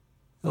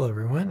Hello,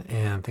 everyone,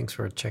 and thanks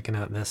for checking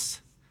out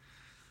this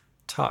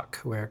talk.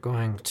 We're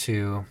going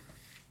to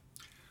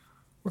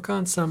work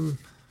on some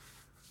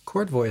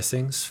chord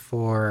voicings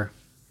for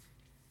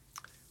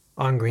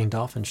On Green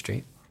Dolphin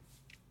Street.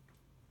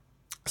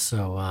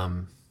 So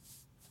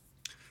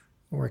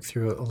we'll work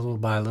through it little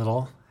by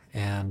little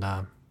and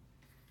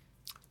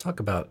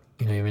talk about,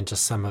 even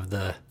just some of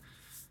the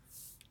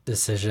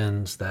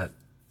decisions that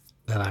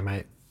I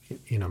might,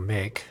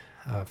 make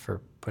for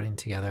putting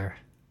together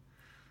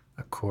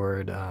a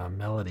chord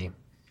melody.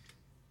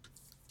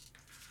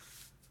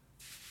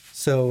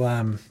 So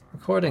I'm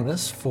recording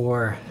this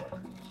for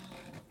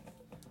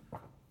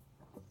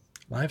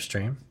live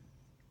stream,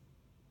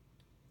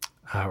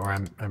 or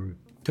I'm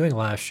doing a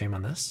live stream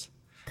on this,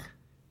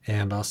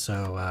 and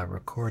also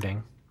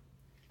recording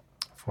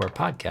for a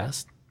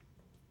podcast.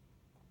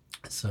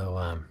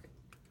 So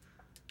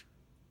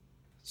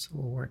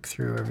we'll work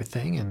through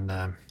everything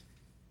and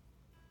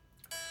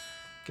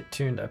get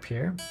tuned up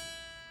here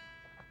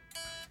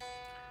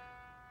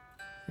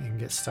and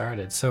get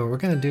started. So we're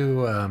going to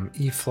do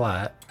E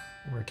flat,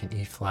 work in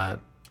E flat.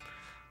 I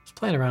was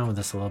playing around with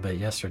this a little bit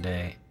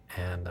yesterday,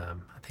 and I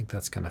think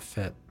that's going to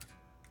fit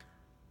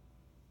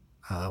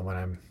what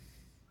I'm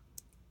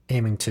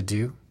aiming to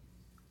do.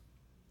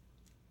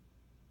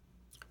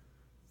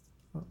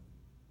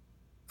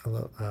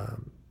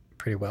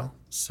 Pretty well.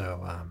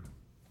 So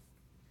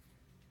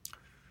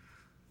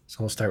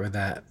we'll start with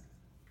that.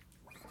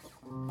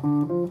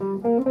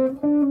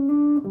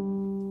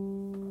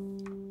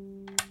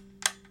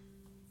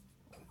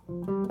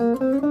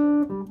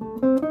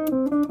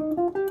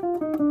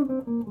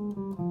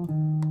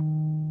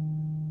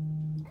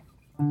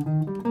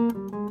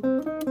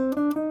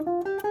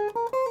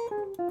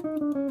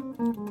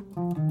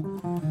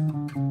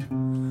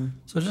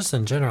 So just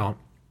in general,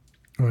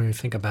 when we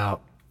think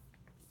about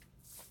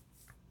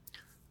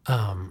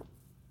a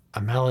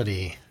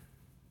melody,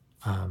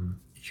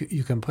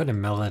 you can put a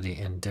melody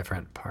in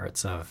different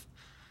parts of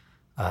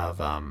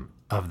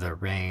the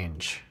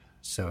range.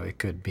 So it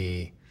could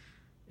be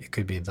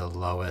the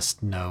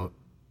lowest note,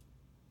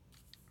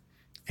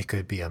 it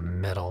could be a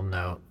middle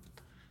note,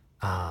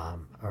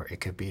 or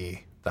it could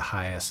be the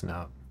highest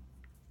note.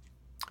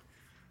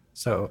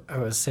 So I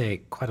would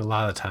say quite a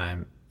lot of the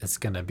time it's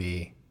going to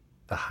be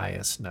the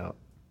highest note.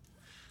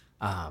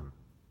 And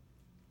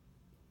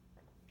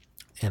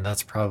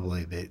that's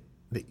probably the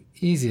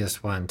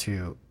easiest one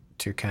to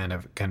kind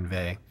of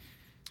convey.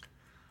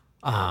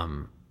 I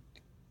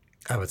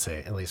would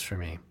say, at least for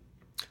me.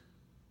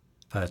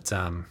 But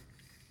the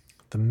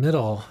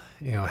middle,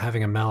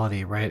 having a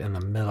melody right in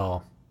the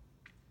middle,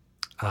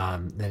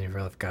 then you've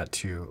really got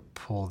to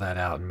pull that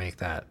out and make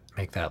that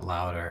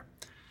louder.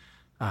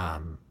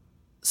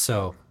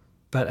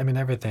 But I mean,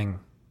 everything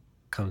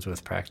comes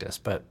with practice.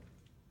 But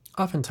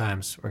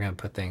oftentimes we're going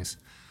to put things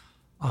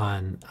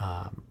on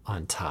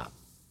top.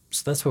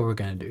 So that's what we're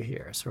going to do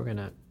here. So we're going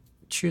to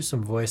choose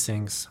some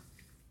voicings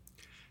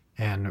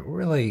and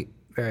really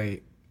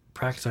very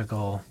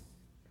practical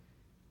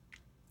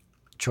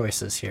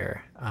choices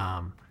here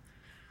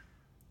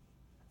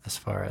as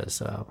far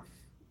as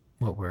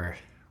what we're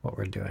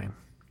doing.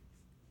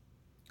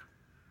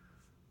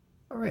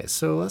 All right,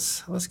 so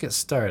let's get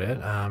started.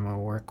 We'll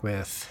work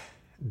with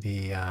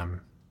the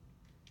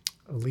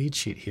lead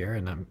sheet here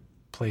and then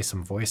play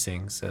some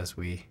voicings as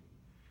we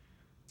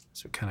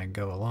kind of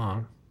go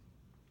along.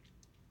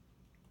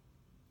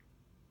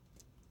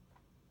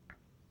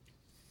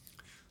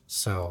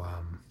 So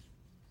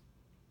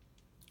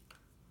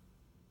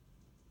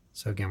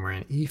again, we're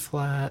in E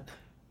flat,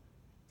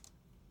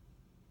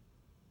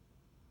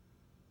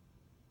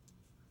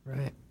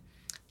 right?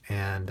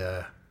 And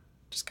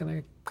just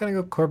gonna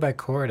go chord by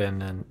chord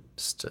and then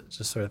just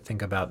sort of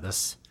think about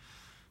this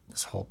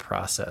whole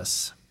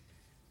process.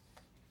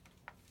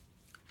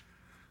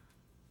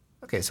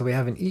 Okay, so we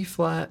have an E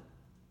flat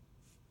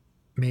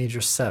major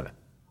 7.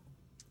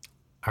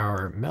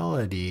 Our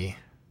melody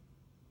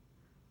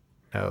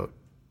note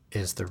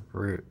is the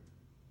root.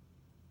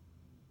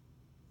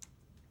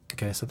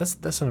 Okay, so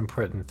that's an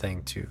important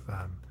thing to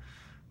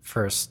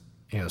first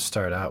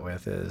start out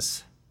with,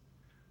 is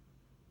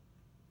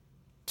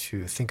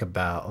to think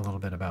about a little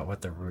bit about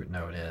what the root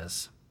note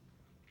is,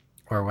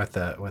 or what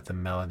the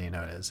melody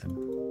note is in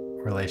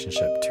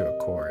relationship to a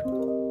chord.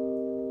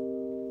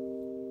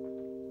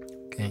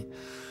 Okay,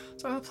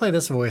 so I'll play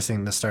this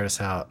voicing to start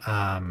us out.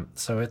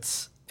 So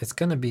it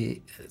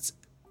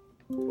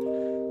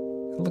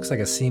looks like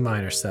a C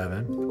minor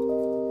 7.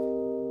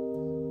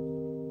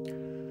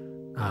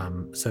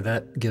 So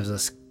that gives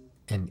us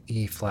an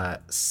E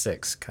flat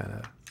 6 kind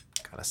of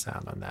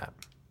sound on that.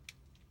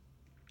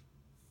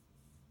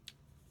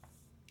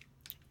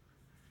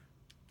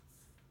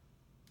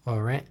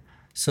 All right,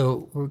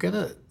 so we're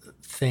gonna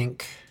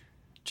think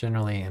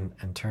generally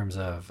in terms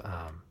of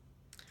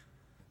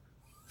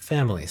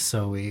families.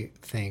 So we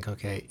think,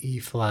 okay, E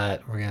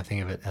flat, we're gonna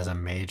think of it as a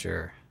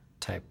major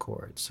type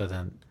chord. So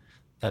then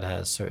that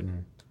has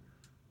certain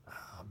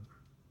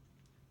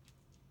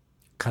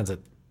kinds of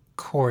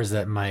chords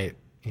that might,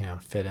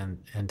 fit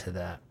into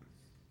that.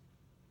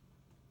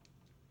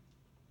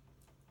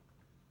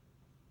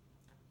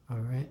 All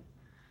right.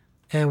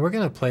 And we're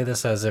going to play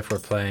this as if we're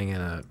playing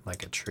in a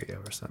like a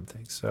trio or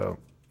something. So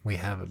we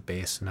have a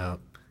bass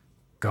note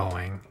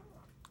going,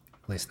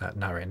 at least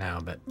not right now,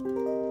 but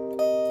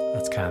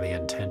that's kind of the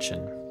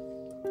intention.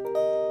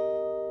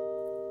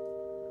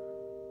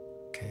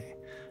 Okay.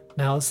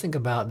 Now let's think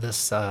about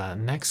this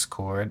next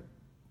chord.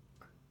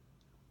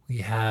 We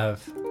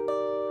have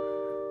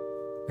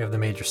the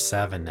major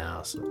 7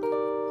 now.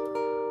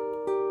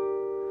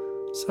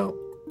 So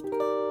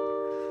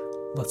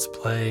let's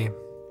play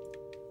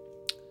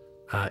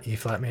E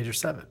flat major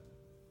 7.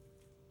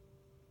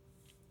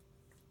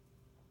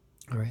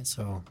 All right,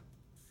 so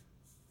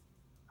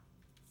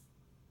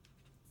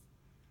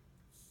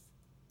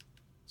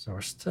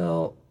we're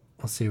still,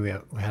 let's see, we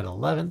had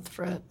 11th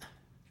fret,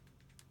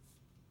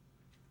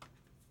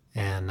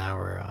 and now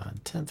we're on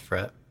 10th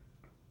fret.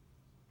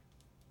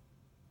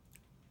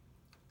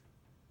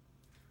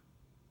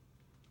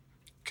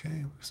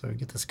 Okay, so we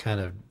get this kind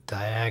of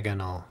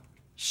diagonal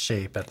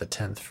shape at the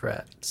 10th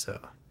fret. So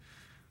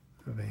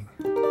moving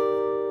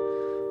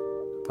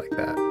like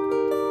that.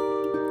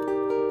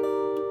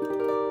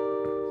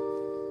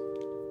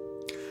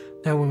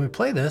 Now when we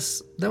play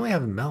this, then we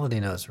have melody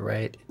notes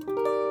right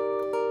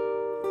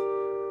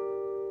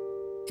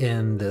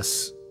in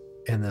this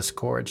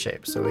chord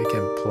shape. So we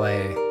can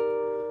play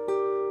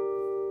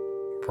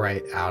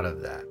right out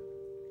of that.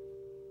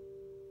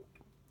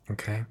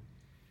 Okay.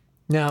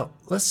 Now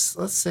let's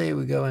say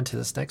we go into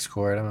this next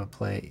chord. I'm going to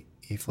play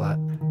E flat.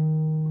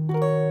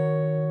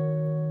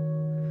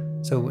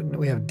 So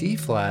we have D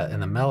flat in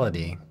the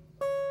melody.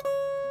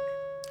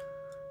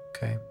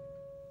 Okay.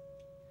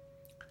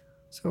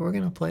 So we're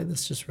going to play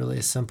this just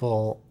really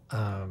simple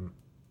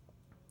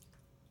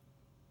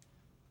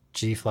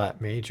G flat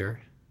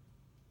major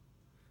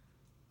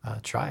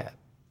triad.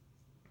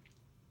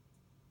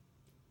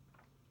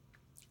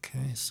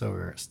 Okay, so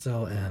we're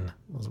still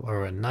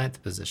we're in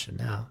 9th position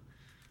now.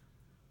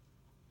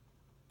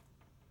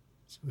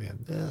 So we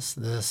have this,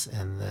 this,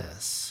 and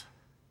this.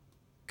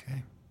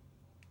 Okay.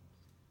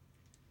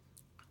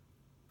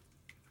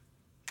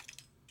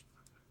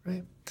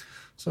 Right.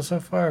 So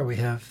far we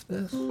have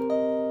this. So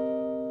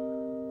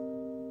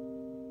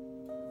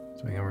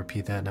we're going to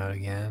repeat that note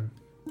again.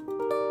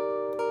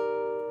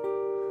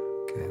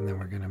 Okay, and then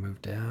we're going to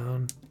move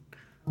down.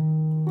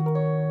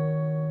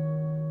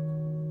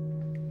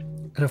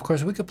 And of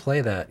course we could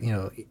play that,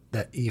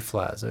 that E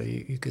flat. So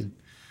you could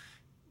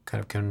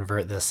kind of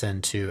convert this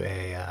into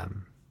a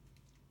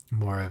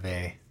more of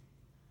a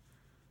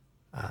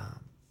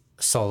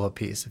solo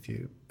piece if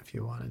you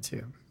wanted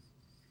to.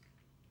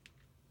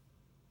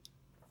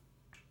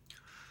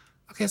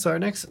 Okay, so our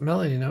next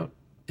melody note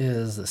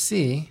is the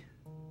C.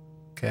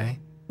 Okay.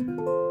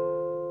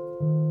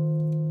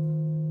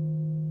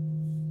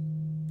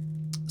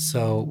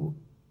 So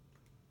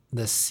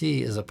the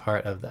C is a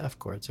part of the F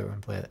chord, so we're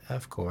going to play the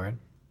F chord.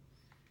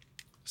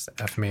 It's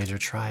the F major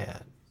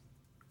triad.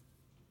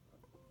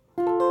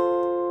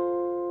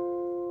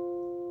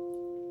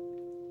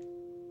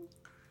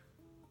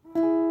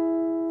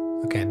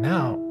 Okay,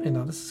 now,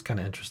 this is kind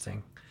of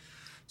interesting.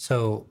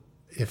 So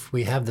if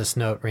we have this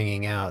note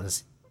ringing out,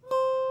 this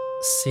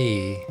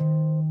C,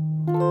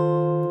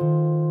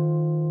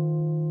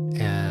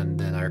 and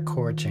then our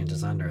chord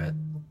changes under it,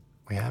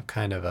 we have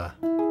kind of a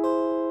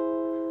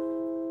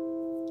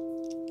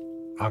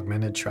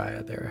augmented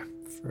triad there,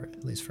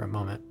 at least for a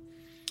moment.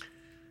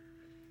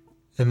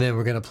 And then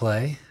we're going to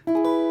play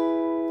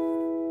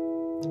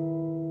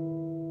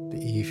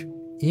the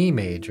E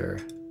major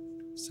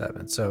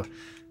 7. So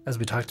as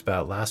we talked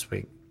about last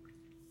week,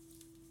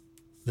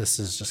 this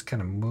is just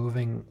kind of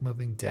moving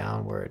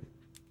downward.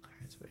 All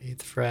right, so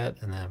 8th fret,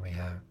 and then we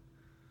have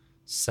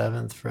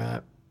 7th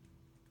fret.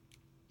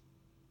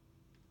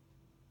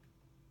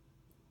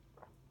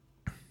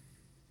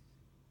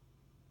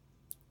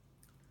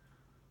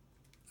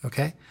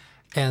 Okay,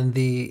 and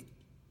the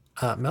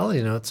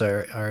melody notes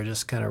are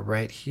just kind of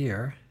right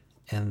here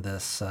in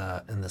this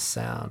in the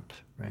sound,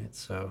 right?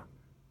 So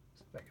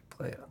if I can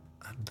play it,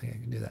 I don't think I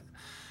can do that.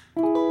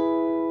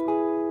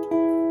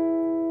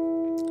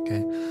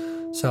 Okay,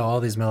 so all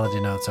these melody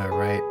notes are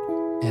right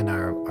in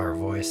our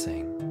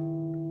voicing,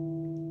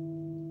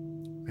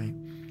 right?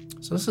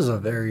 So this is a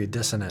very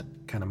dissonant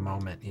kind of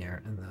moment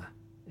here in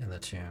the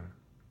tune.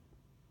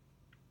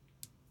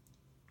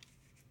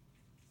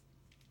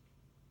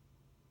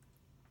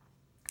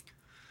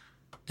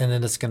 And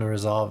then it's going to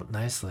resolve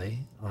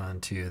nicely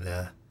onto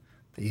the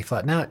E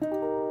flat. Now,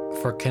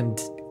 for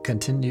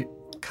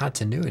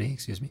continuity,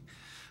 excuse me,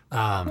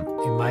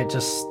 you might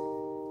just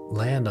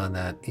land on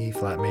that E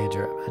flat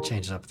major. I'm going to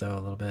change it up though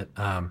a little bit.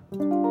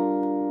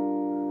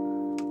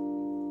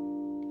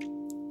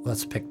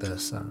 Let's pick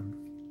this kind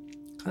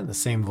of the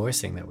same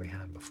voicing that we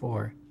had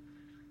before.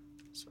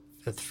 So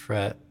 5th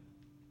fret.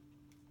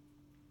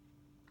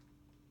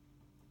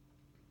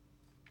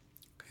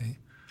 Okay.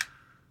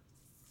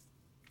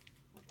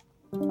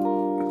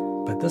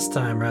 But this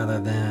time, rather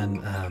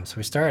than, so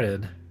we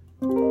started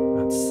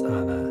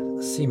on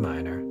a C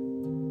minor,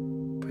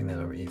 putting that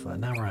over E flat.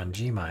 Now we're on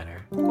G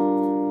minor.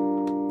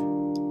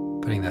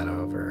 putting that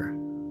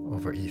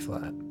over E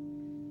flat.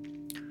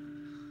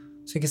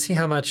 So you can see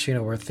how much,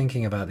 we're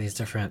thinking about these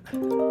different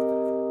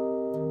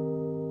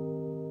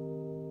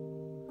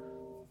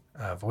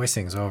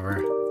voicings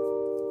over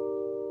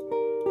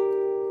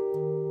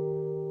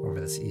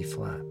this E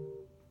flat.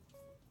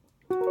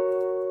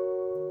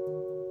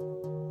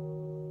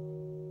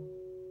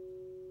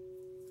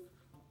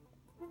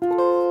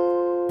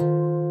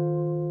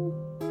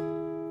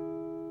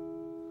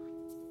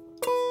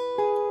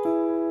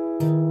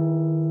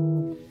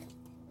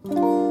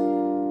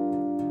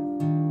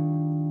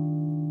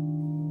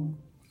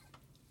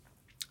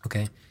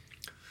 Okay,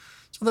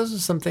 so those are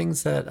some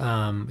things that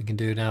we can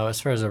do now. As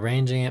far as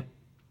arranging it,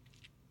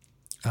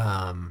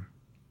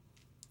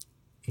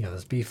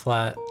 this B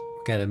flat,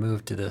 we got to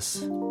move to this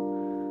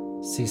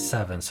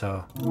C7.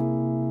 So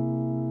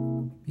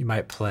you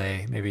might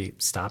maybe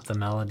stop the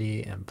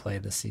melody and play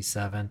the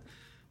C7.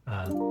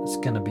 It's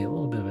going to be a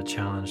little bit of a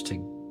challenge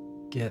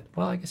to get.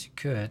 Well, I guess you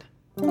could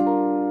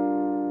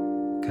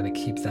kind of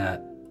keep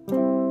that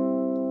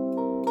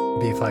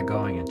B flat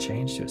going and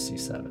change to a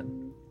C7.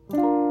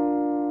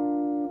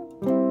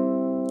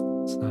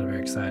 It's not a very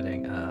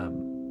exciting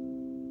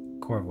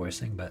chord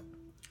voicing, but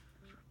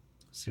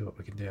let's see what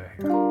we can do here.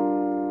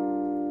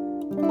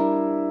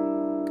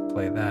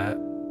 Play that.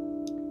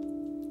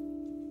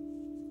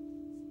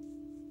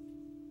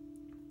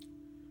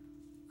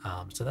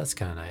 So that's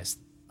kind of nice.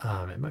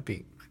 It might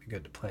be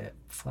good to play it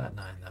flat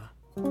 9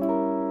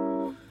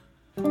 though.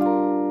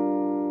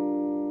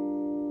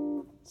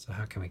 So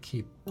how can we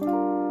keep?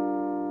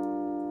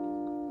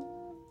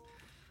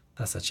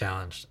 That's a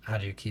challenge. How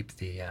do you keep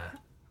the?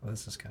 Well,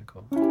 this is kind of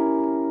cool.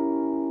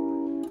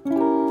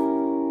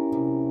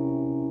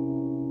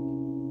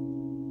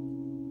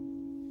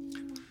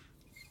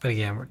 But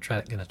again, we're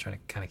gonna try to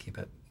kind of keep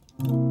it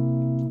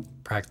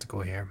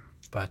practical here.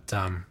 But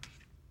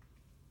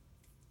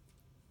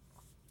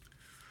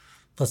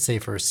let's say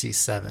for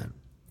C7,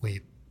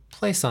 we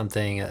play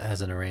something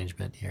as an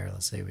arrangement here.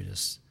 Let's say we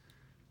just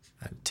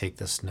take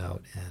this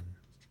note and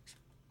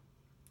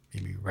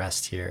maybe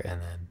rest here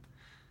and then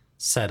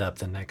set up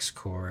the next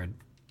chord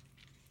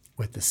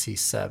with the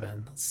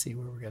C7. Let's see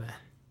where we're gonna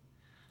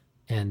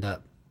end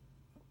up.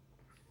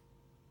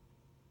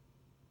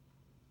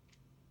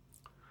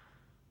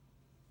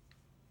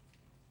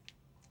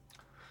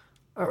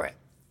 All right.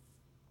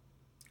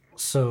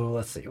 So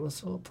let's see.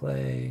 We'll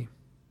play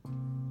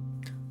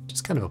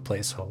just kind of a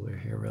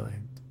placeholder here, really.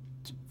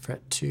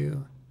 Fret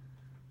 2.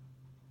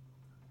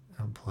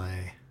 I'll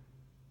play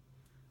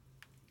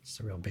just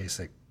a real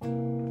basic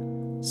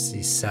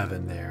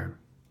C7 there.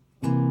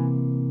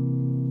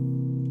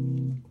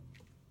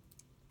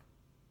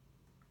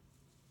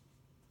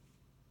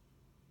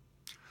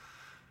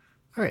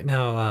 All right,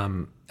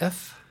 now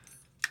F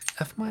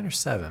minor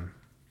 7.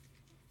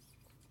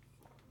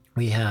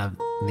 We have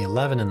the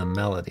 11 in the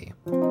melody.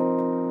 So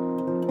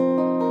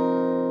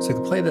you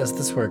can play this.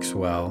 This works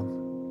well,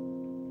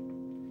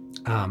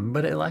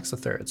 but it lacks a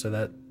third, so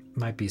that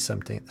might be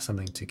something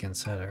to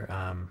consider.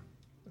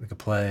 We could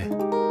play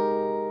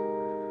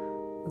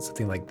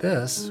something like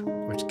this,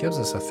 which gives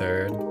us a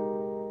third,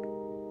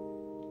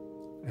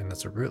 and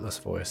it's a rootless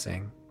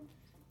voicing.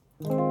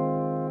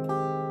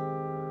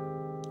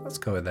 Let's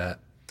go with that.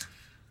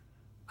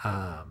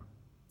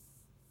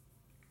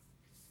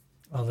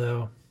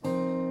 Although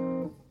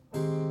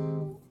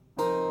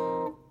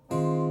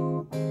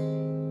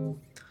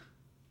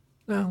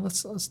no,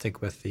 let's stick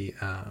with the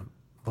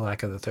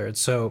lack of the third.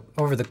 So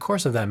over the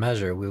course of that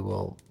measure, we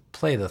will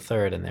play the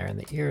third in there, and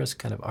the ear is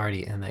kind of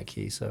already in that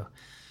key. So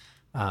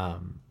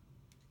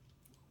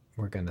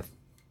we're going to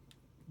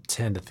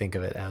tend to think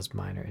of it as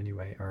minor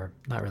anyway, or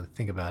not really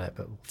think about it,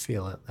 but we'll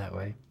feel it that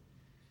way.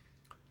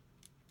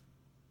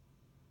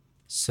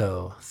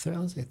 So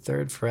let's say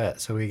third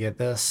fret. So we get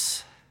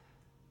this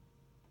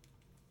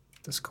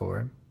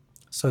chord.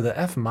 So the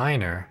F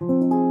minor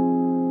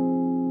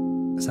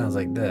sounds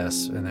like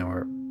this, and then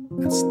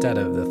instead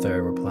of the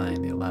third, we're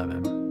playing the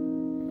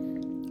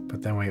 11.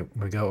 But then we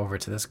go over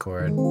to this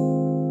chord,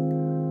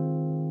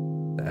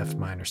 the F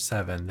minor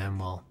 7, then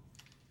we'll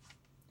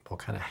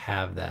kind of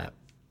have that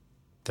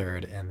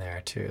third in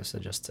there too. So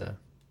just to,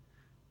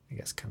 I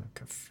guess, kind of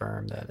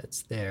confirm that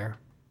it's there.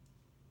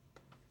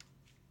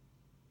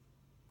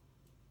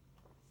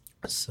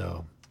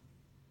 So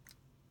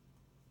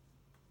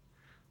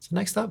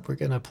next up, we're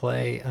gonna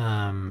play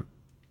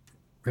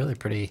really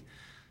pretty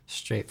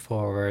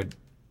straightforward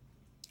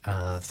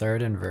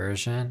third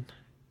inversion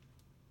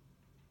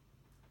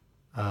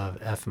of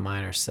F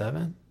minor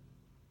 7.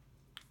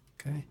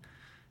 Okay,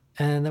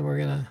 and then we're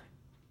gonna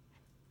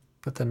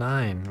put the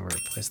 9, or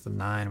replace the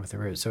 9 with the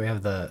root. So we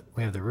have the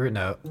root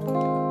note.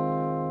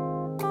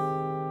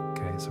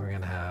 Okay, so we're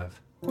gonna have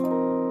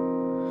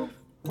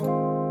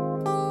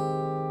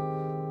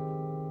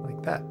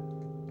like that.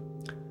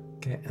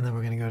 Okay, and then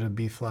we're gonna go to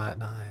B flat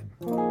 9.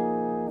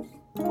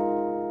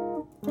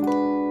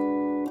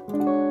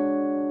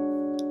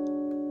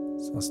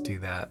 So let's do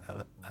that.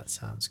 That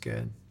sounds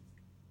good.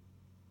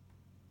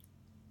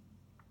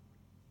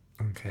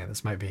 Okay,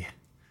 this might be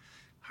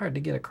hard to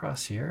get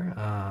across here. So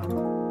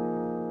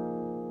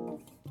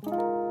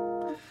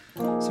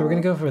we're going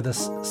to go for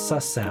this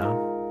sus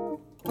sound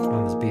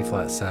on this B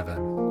flat 7.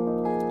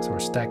 So we're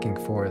stacking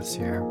fourths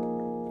here.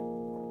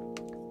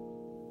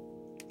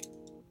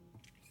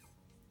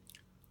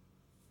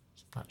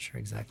 Not sure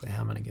exactly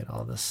how I'm going to get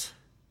all this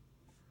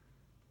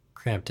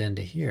cramped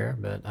into here,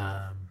 but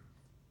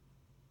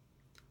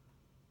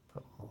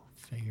we'll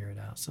figure it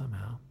out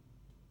somehow.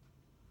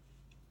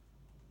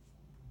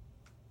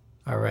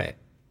 All right.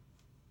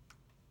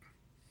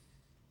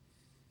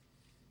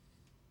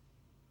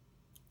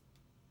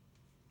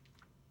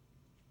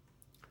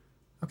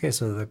 Okay,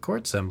 so the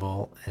chord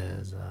symbol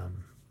is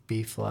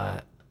B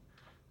flat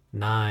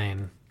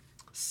 9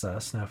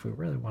 sus. Now, if we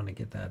really want to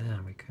get that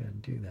in, we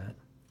could do that.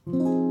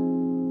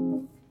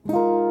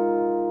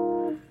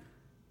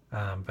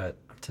 But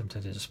I'm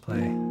tempted to just play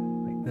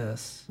like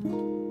this.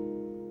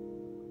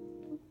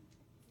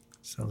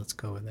 So let's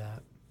go with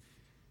that.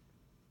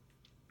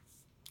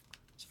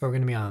 So we're going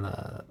to be on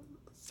the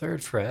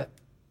 3rd fret.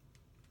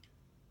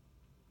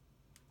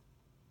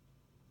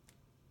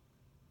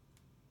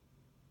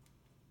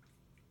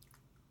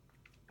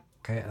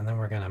 Okay, and then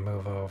we're going to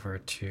move over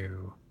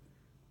to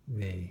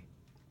the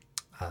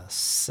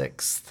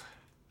 6th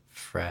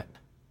fret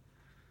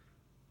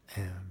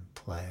and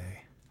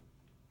play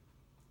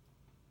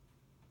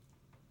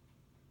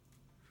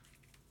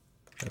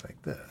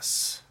like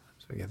this.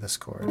 So we get this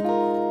chord.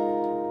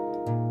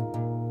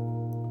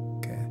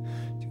 Okay,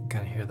 you can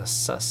kind of hear the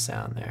sus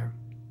sound there.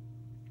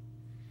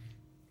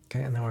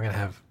 Okay, and then we're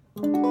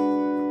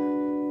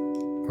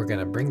going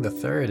to bring the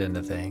 3rd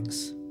into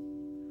things.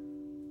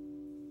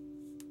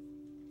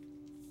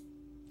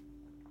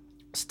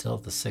 Still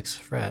at the 6th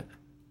fret.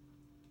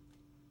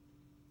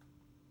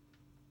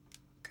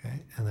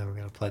 Okay, and then we're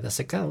going to play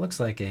this. It kind of looks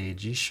like a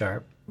G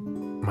sharp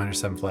minor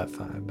 7 flat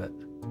 5, but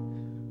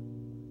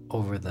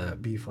over the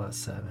B flat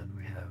 7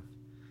 we have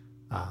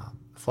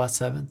flat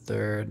 7,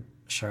 3rd,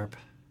 sharp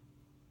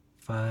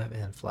 5,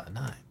 and flat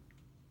 9.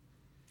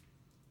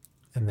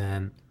 And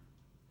then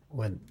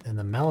and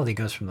the melody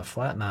goes from the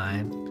flat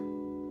 9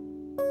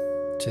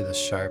 to the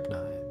sharp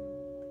 9.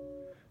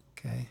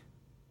 Okay.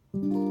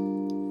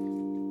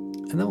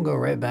 And then we'll go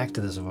right back to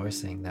this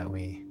voicing that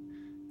we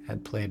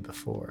had played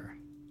before.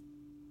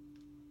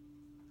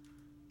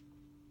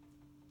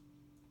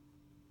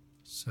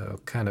 So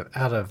kind of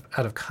out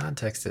of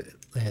context, it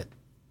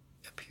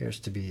appears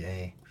to be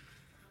a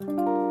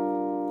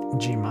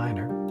G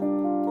minor,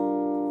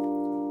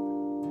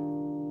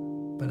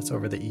 but it's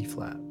over the E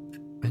flat.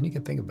 And you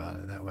can think about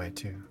it that way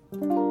too.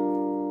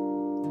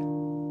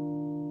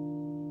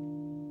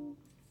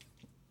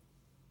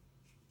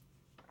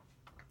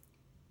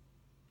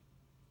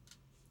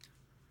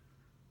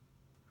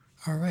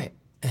 All right,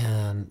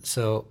 and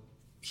so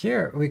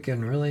here we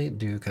can really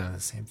do kind of the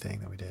same thing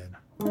that we did.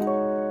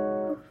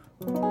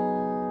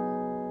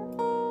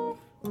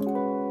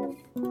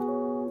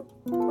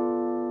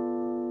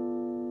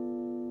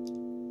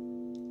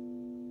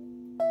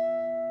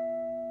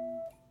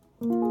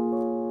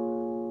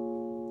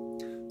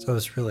 So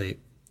it's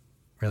really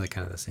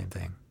kind of the same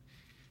thing,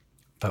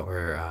 but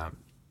we're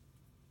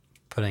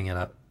putting it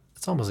up.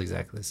 It's almost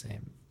exactly the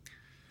same.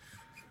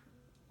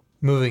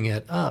 Moving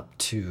it up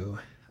to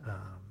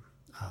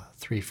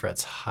 3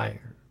 frets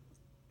higher.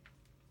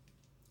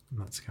 And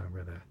that's kind of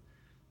where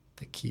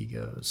the key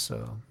goes.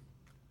 So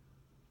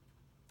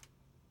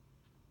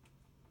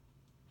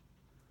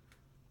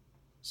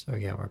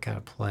again, we're kind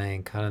of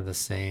playing kind of the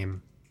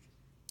same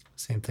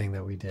thing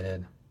that we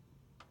did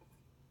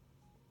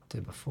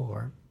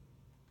before.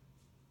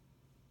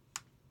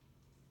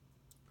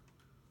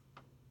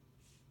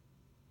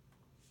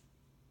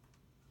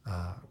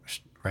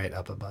 Right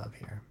up above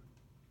here.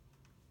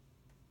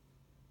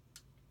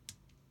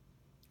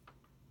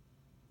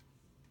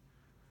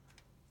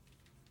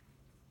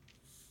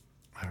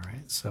 All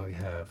right, so we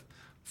have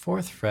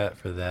 4th fret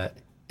for that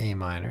A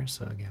minor.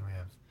 So again, we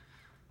have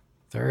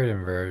 3rd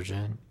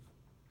inversion.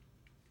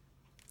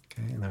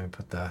 Okay, and then we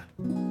put the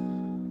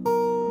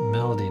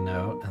melody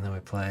note, and then we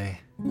play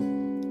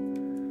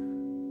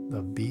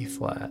the B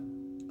flat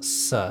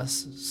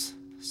sus,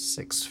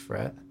 6th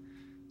fret,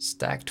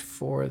 stacked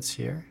 4ths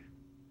here.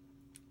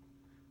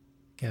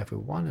 Again, if we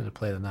wanted to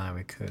play the 9,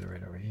 we could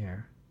right over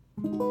here.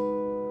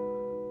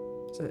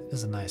 So it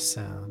is a nice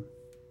sound.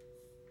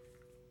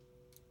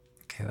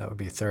 Okay, that would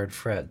be 3rd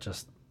fret,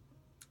 just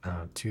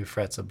 2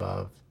 frets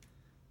above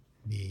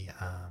the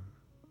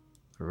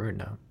root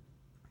note.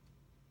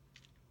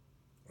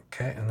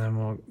 Okay, and then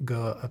we'll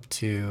go up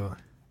to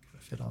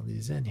fit all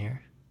these in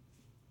here.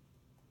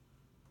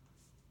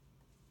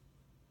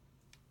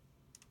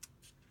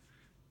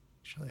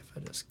 Actually, if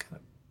I just kind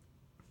of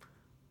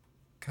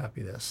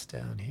copy this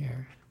down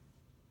here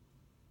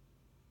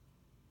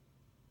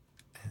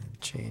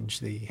and change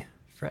the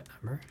fret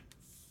number.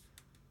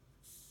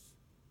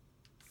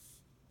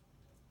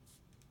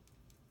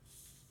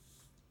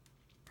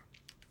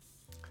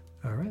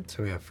 All right,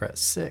 so we have fret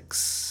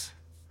 6,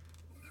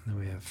 and then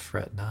we have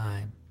fret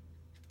 9.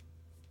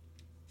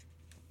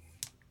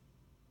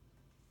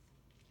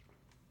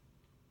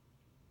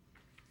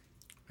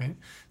 right?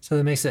 So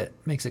that makes it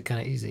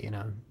kind of easy,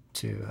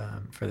 to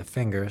for the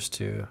fingers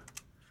to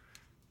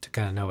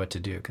kind of know what to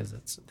do because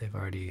they've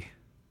already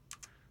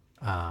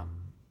um,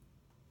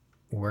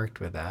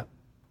 worked with that,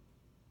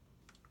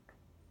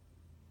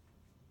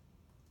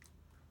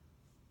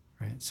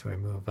 right? So we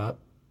move up.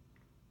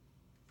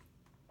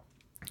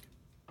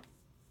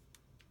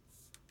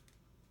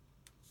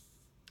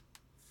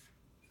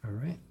 All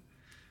right.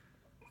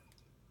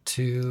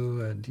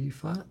 To a D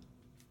flat,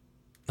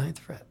 ninth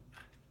fret.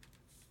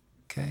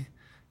 Okay.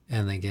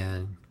 And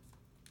again,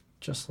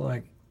 just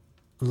like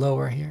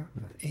lower here,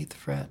 eighth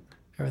fret,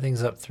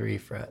 everything's up 3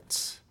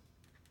 frets.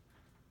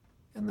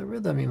 And the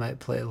rhythm you might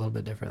play a little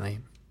bit differently.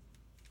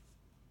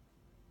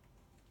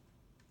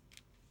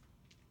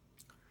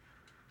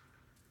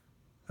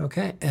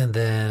 Okay, and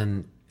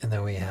then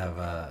we have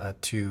a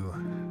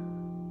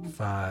 2,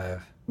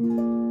 5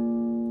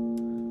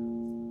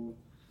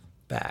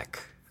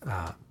 back.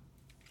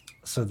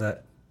 So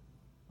the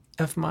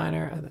F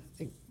minor, I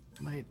think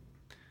might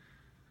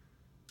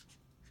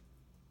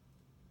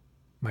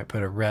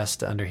put a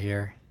rest under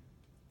here.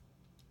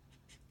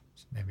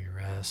 So maybe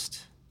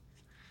rest,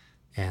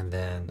 and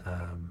then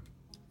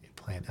you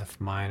play an F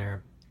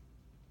minor.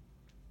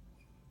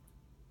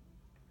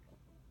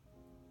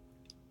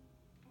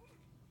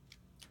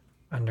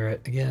 Under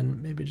it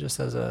again, maybe just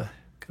as a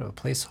kind of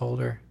a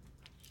placeholder.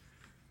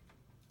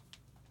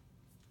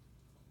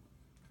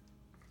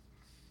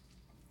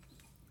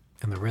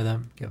 And the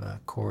rhythm, give a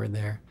chord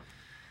there.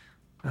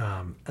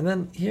 And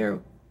then here's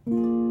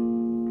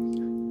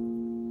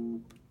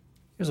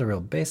a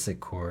real basic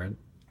chord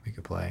we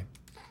could play.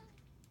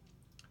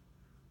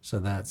 So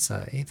that's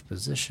 8th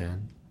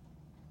position.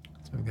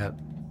 So we've got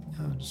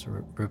just a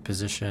root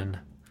position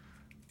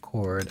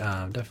chord.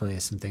 Definitely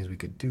some things we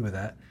could do with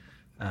that.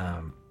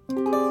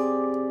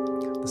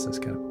 This is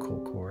kind of a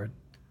cool chord.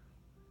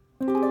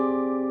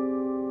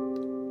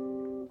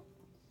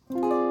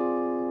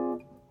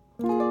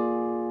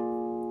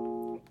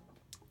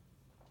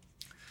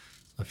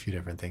 A few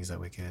different things that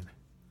we could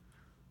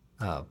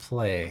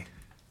play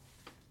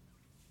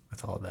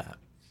with all that.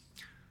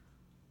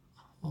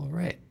 All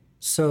right.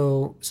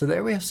 So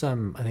there we have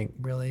some, I think,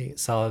 really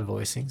solid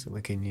voicings that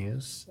we can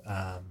use.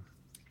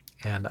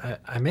 And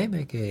I may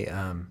make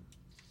a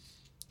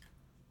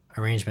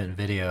arrangement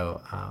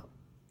video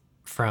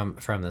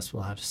from this.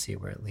 We'll have to see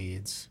where it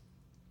leads.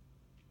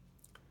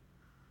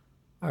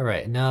 All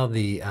right, now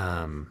the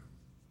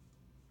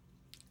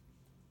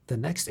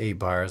next 8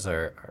 bars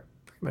are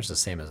pretty much the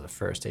same as the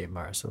first 8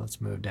 bars. So let's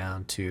move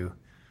down to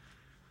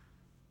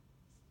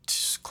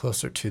just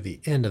closer to the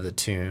end of the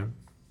tune.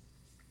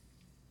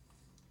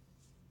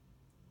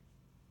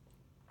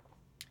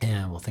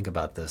 And we'll think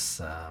about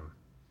this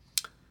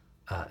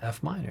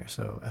F minor.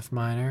 So F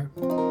minor.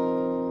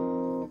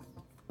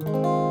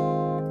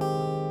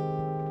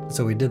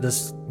 So we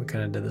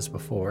kind of did this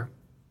before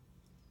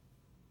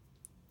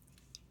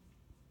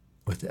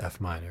with the F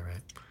minor,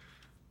 right?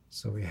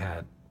 So we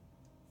had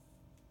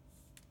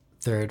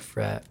 3rd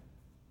fret,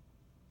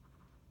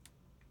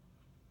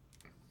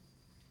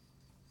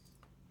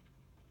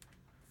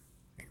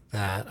 like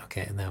that.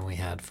 Okay, and then we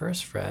had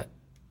 1st fret.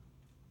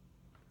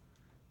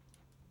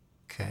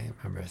 Okay,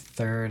 remember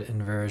 3rd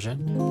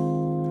inversion.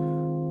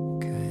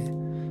 Okay,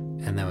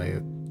 and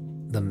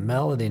then the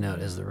melody note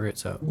is the root,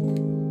 so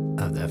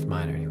of the F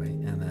minor anyway,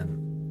 and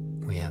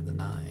then we have the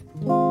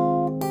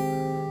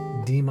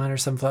 9. D minor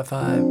 7 flat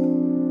 5.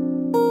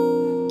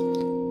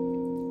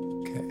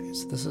 Okay,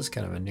 so this is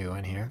kind of a new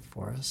one here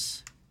for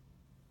us.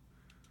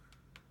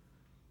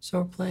 So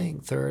we're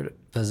playing 3rd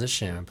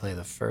position and play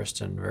the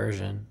 1st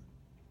inversion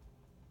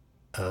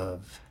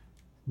of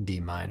D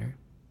minor.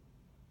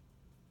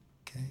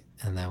 Okay,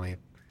 and then we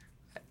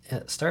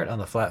start on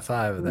the flat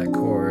 5 of that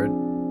chord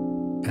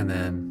and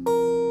then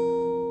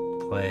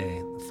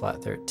play the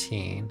flat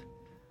 13.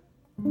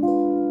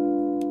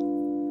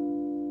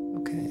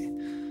 Okay,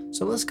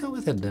 so let's go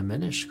with a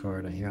diminished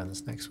chord here on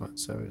this next one.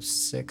 So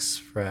 6th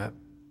fret.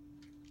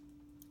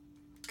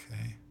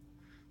 Okay,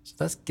 so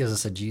that gives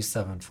us a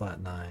G7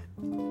 flat 9,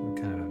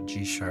 kind of a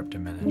G sharp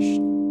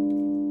diminished.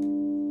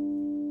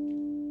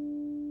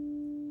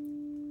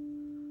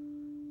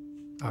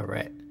 All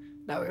right,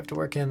 now we have to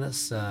work in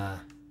this.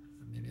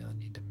 Maybe I'll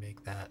need to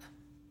make that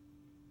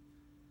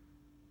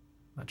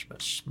much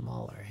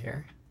smaller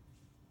here.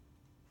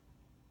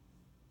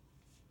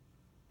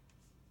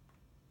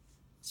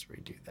 Let's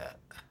redo that.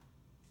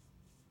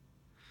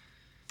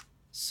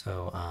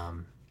 So,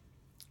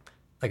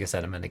 like I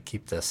said, I'm going to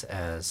keep this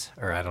as,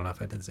 or I don't know if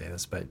I did say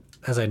this, but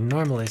as I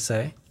normally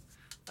say,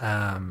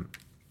 and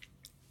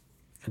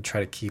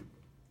try to keep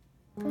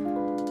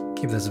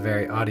this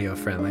very audio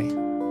friendly,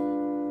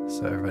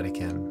 so everybody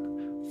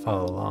can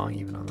follow along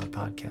even on the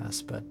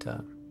podcast. But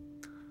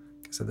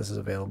so this is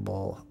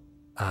available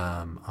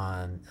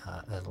on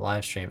a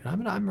live stream,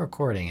 and I'm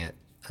recording it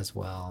as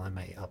well. I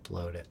may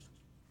upload it.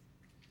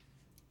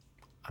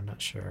 I'm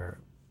not sure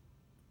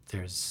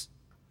there's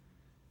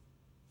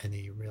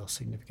any real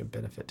significant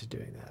benefit to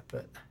doing that,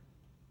 but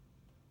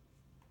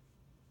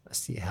let's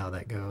see how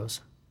that goes.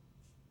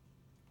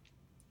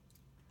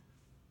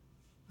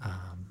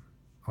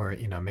 Or,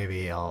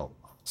 maybe I'll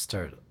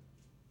start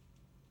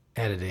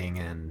editing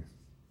and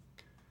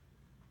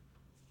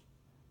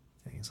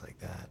things like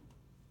that.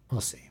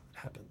 We'll see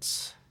what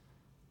happens.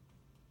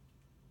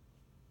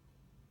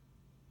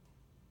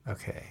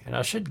 Okay, and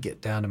I should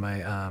get down to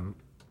my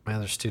my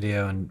other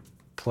studio and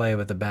play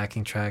with the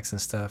backing tracks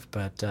and stuff,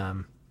 but I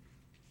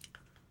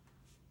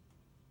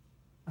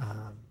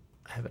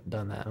haven't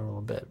done that in a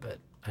little bit, but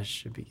I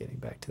should be getting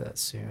back to that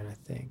soon, I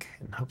think,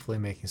 and hopefully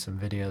making some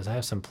videos. I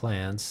have some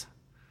plans,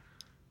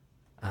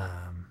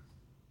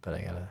 but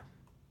I gotta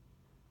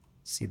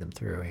see them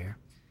through here.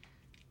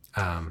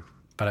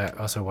 But I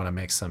also want to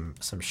make some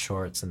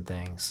shorts and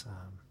things.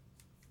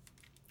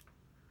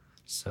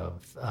 So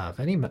if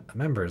any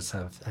members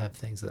have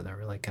things that they're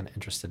really kind of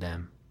interested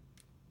in,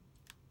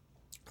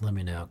 let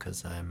me know,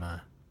 because I'm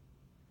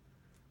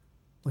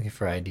looking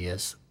for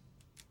ideas.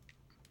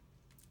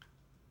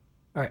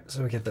 All right,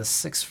 so we get the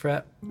 6th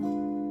fret.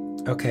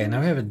 Okay, now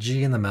we have a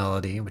G in the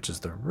melody, which is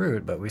the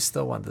root, but we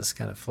still want this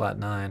kind of flat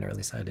 9, or at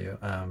least I do.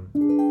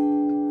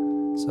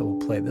 So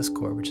we'll play this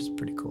chord, which is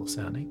pretty cool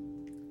sounding.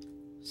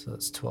 So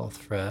it's 12th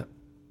fret.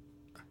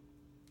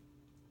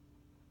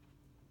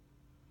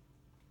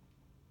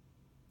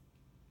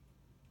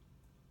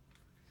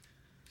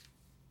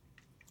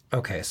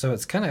 Okay, so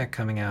it's kind of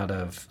coming out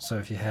of, so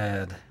if you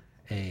had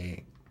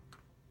a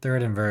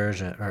third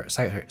inversion, or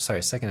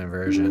sorry, second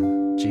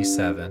inversion,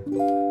 G7.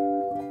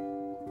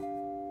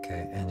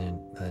 Okay, and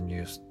then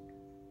you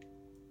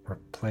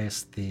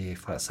replace the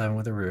flat 7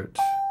 with a root,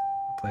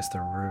 replace the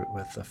root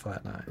with the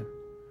flat 9.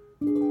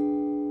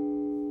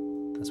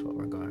 That's what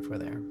we're going for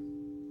there.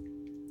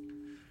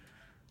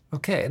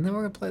 Okay, and then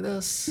we're gonna play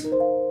this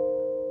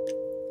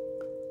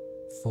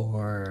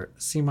for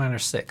C minor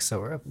 6. So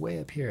we're way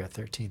up here at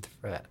 13th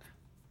fret.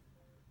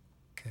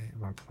 Okay,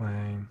 and we're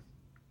playing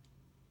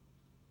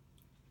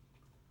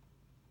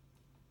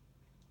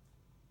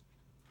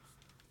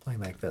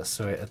like this.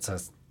 So it's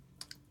a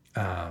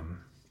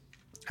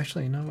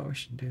actually, you know what we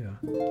should do?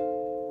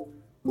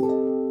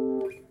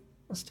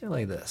 Let's do it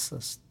like this.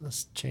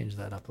 Let's change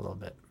that up a little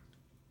bit.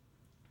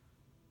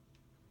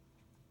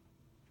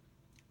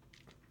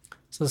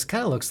 So this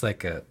kind of looks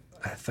like a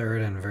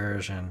third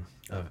inversion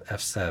of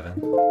F7,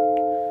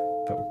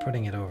 but we're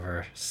putting it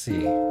over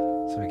C.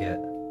 So we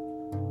get,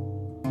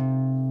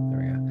 there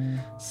we go,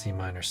 C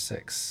minor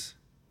 6.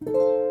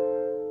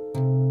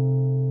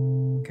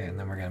 Okay, and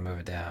then we're gonna move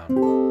it down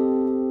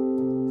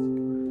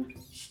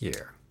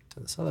here to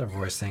this other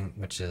voicing,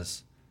 which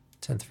is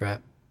 10th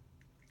fret.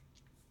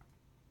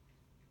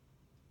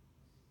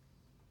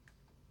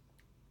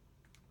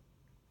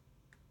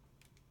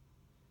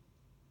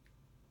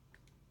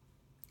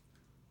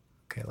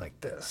 Okay, like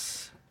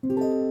this.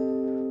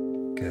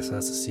 Okay, so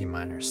that's a C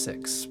minor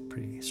 6.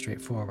 Pretty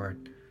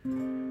straightforward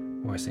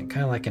voicing,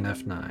 kind of like an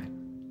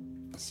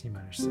F9. C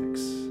minor 6.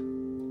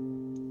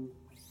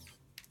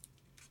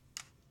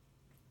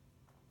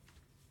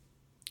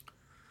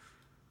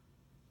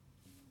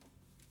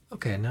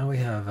 Okay, now we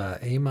have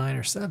A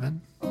minor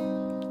 7.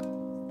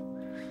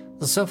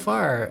 So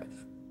far,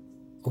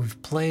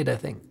 we've played, I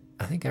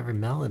think every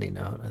melody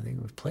note. I think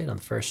we've played on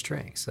the first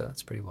string, so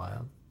that's pretty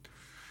wild.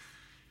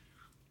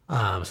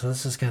 So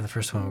this is kind of the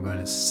first one. We're going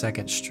to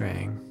 2nd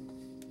string.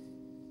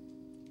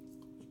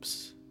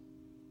 Oops.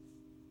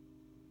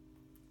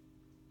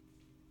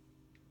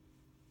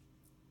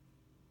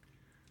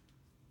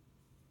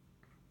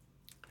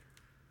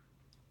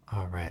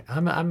 All right,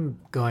 I'm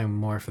going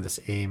more for this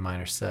A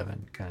minor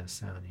 7 kind of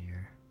sound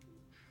here.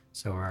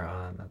 So we're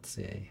on, let's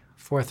see,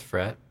 4th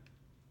fret.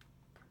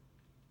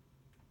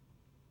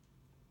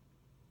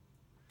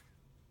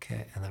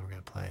 Okay, and then we're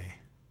gonna play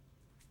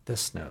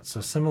this note. So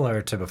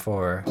similar to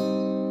before,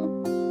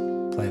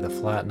 play the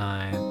flat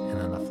 9 and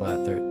then the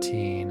flat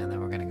 13, and then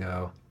we're gonna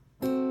go,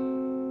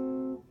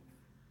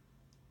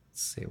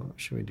 let's see, what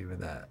should we do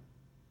with that?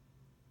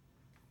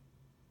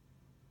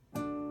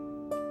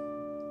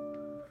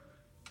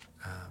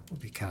 Would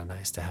be kind of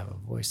nice to have a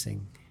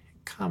voicing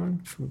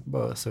common from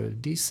both. So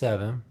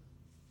D7,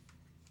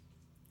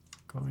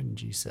 going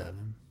to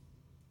G7.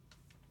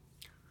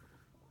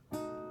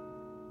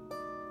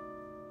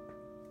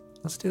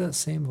 Let's do that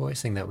same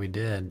voicing that we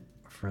did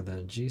for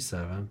the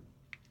G7,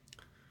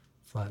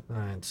 flat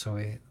 9. So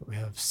we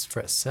have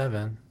fret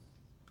 7.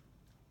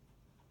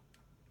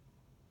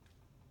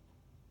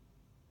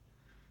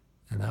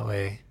 And that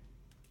way,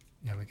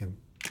 yeah, we can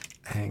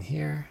hang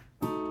here,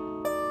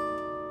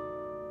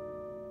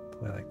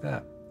 play like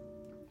that.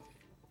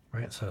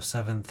 Right, so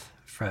 7th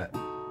fret.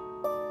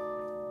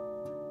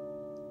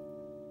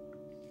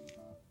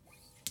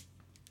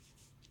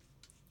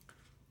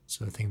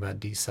 So think about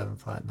D7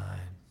 flat 9.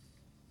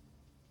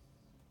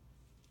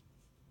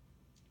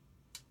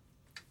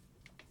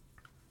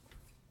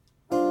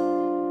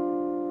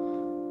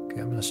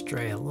 Okay, I'm gonna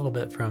stray a little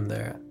bit from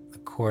there, the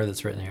chord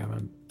that's written here. I'm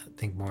gonna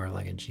think more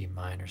like a G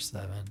minor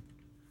 7.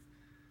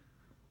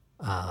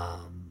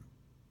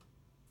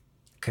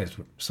 Okay,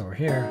 so we're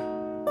here.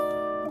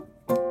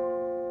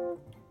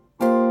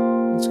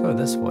 Let's go with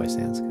this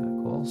voicing, that's kind of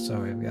cool.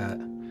 So we've got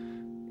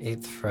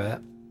 8th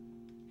fret.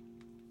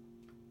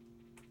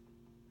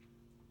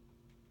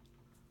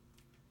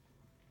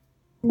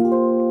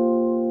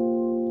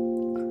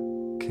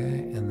 Okay,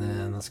 and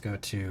then let's go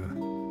to,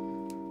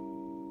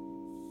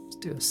 let's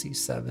do a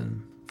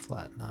C7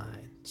 flat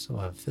 9. So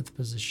we'll have 5th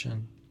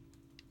position.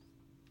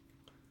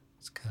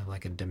 It's kind of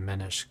like a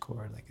diminished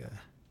chord, like a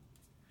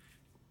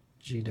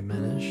G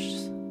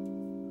diminished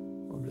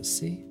over to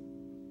C.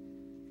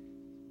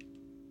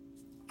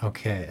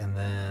 Okay, and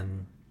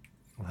then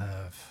we'll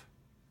have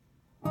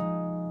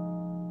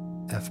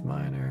F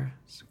minor,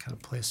 it's kind of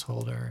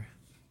placeholder.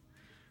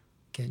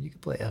 Again, you can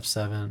play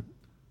F7,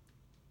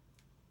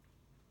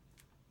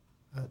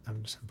 but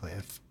I'm just gonna play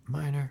F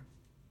minor.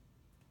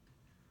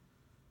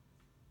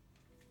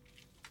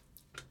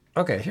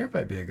 Okay, here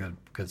might be a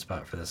good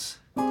spot for this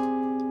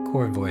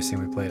chord voicing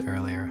we played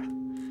earlier.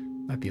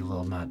 Might be a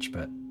little much,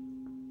 but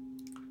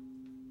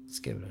let's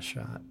give it a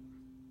shot.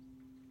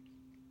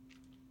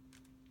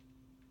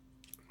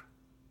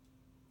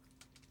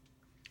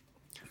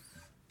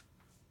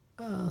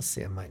 Let's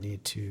see, I might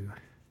need to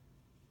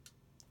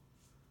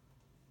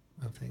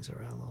move things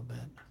around a little bit.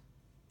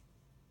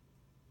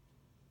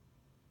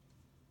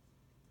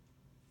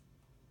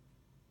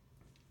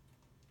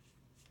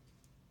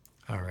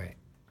 All right.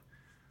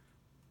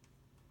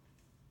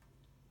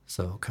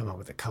 So we'll come up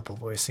with a couple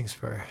voicings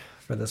for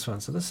this one.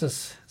 So this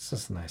is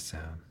a nice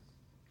sound.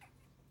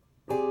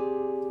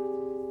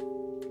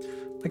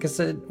 Like I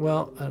said,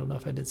 well, I don't know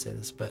if I did say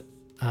this, but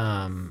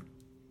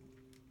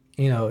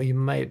you know, you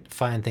might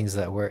find things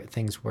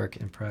work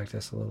in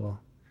practice a little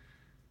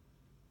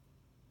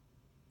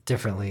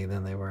differently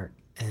than they work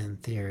in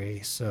theory.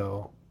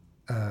 So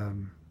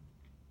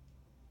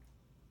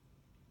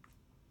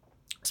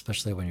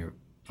especially when you're,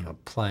 you know,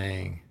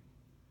 playing,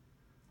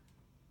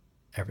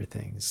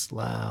 everything's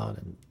loud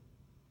and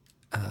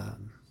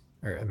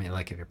or I mean,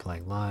 like if you're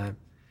playing live,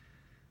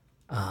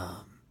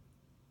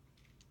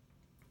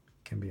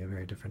 can be a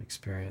very different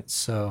experience.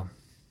 So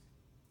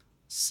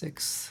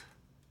 6th,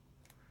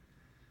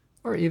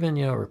 or even,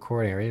 you know,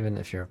 recording, or even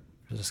if you're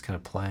just kind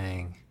of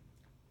playing,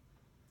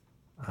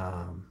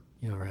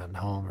 you know, around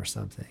home or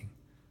something,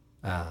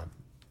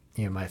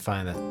 you might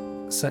find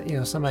that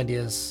some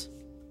ideas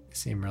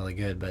seem really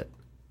good, but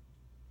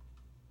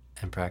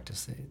in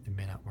practice they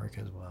may not work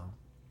as well.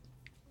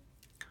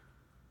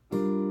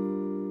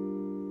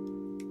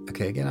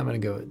 Okay, again, I'm going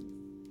to go with,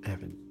 I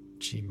have a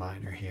G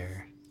minor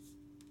here.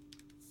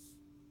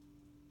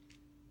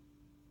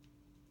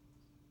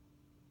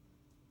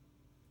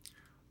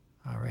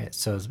 All right,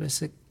 so it's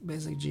basic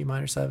G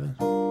minor 7.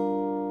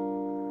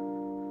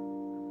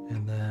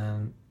 And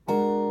then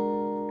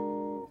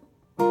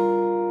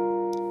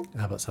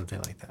how about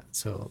something like that?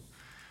 So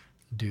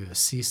do a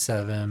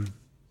C7,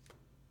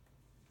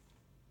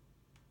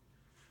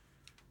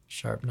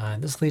 sharp 9.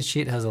 This lead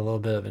sheet has a little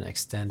bit of an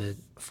extended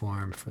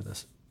form for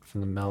this,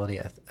 from the melody.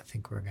 I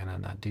think we're gonna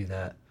not do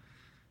that,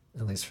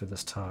 at least for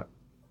this talk.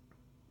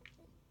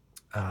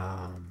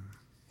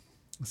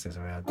 Let's see,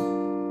 so we had,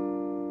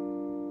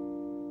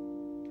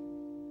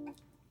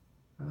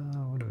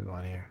 what do we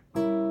want here?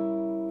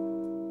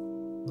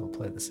 We'll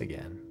play this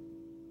again.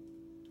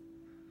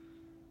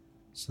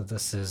 So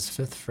this is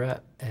 5th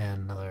fret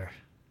and another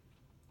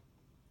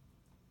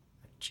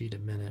G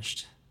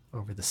diminished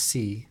over the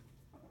C.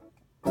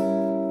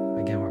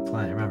 Again, we're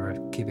playing,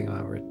 remember, keeping in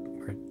mind,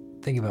 we're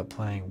thinking about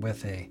playing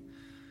with a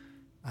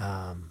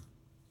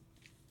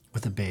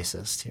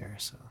bassist here.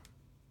 So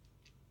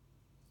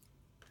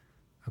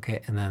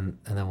okay, and then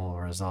we'll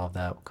resolve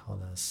that. We'll call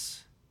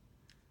this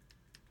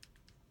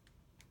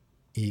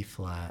E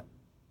flat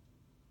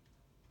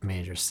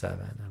major 7,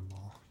 and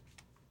we'll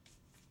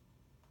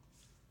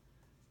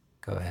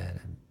go ahead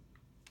and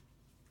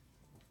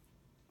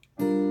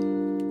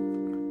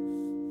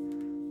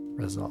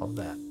resolve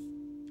that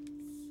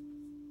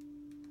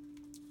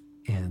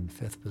in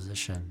 5th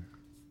position.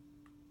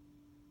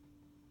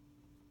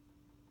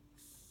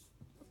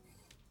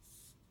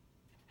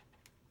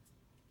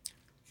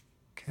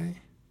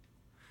 Okay.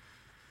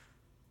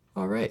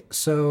 All right,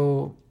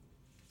 so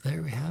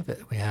there we have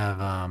it. We have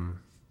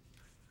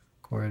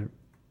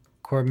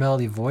chord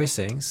melody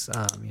voicings,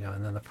 you know,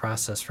 and then the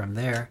process from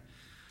there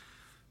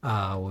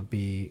would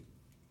be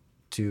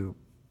to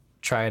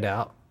try it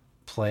out,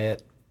 play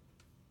it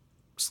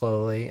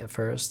slowly at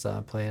first,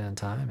 play it in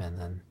time, and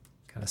then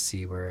kind of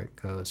see where it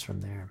goes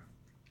from there.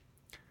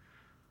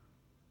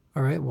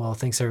 All right, well,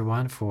 thanks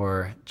everyone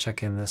for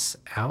checking this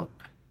out.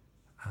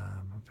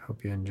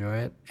 Hope you enjoy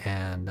it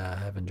and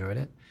have enjoyed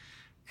it.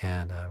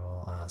 And I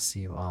will see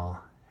you all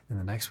in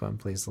the next one.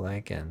 Please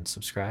like and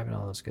subscribe and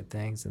all those good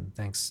things. And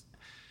thank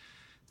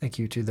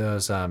you to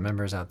those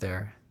members out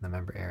there in the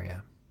member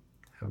area.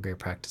 Have a great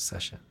practice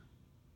session.